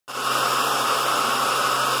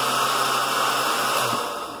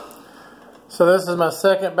So this is my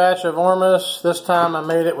second batch of Ormus. This time I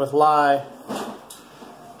made it with lye.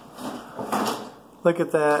 Look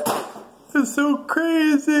at that. It's so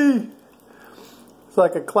crazy. It's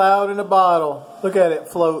like a cloud in a bottle. Look at it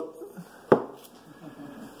float. I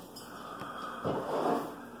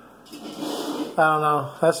don't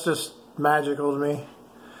know. That's just magical to me.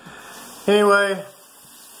 Anyway,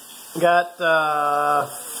 got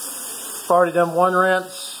already done one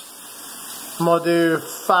rinse. I'm going to do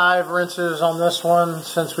 5 rinses on this one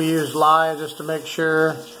since we used lye, just to make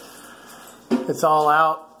sure it's all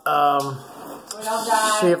out.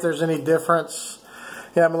 See if there's any difference.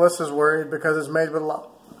 Yeah, Melissa's worried because it's made with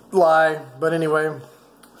lye. But anyway,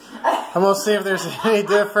 I'm going to see if there's any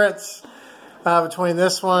difference between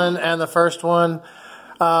this one and the first one.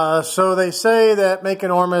 So they say that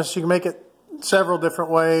making Ormus, you can make it several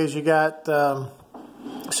different ways. You got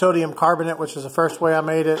sodium carbonate, which is the first way I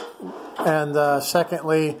made it. And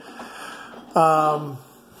secondly,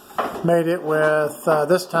 made it with,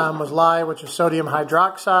 this time was lye, which is sodium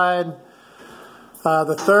hydroxide.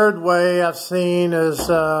 The third way I've seen is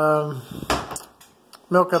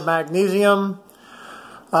milk of magnesium.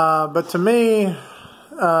 But to me,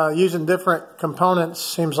 using different components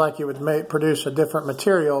seems like it would produce a different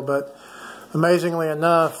material. But amazingly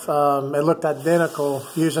enough, it looked identical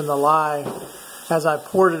using the lye. As I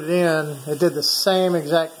poured it in, it did the same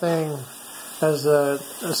exact thing as the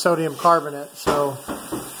sodium carbonate. So,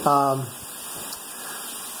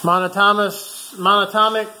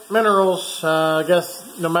 monatomic minerals, I guess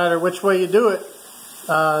no matter which way you do it,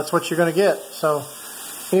 that's what you're going to get. So,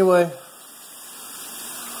 anyway,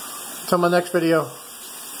 until my next video.